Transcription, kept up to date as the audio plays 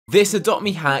This Adopt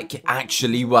Me hack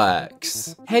actually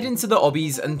works. Head into the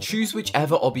obbies and choose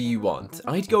whichever obby you want.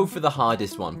 I'd go for the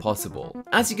hardest one possible.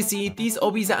 As you can see, these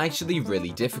obbies are actually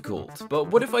really difficult, but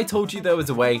what if I told you there was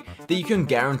a way that you can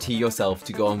guarantee yourself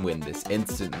to go and win this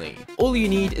instantly? All you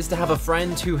need is to have a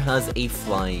friend who has a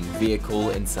flying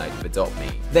vehicle inside of Adopt Me.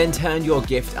 Then turn your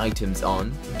gift items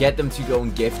on, get them to go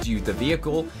and gift you the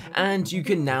vehicle, and you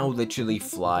can now literally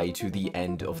fly to the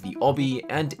end of the obby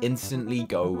and instantly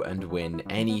go and win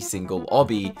any single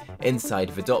obby inside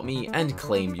of Adopt Me and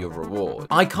claim your reward.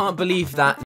 I can't believe that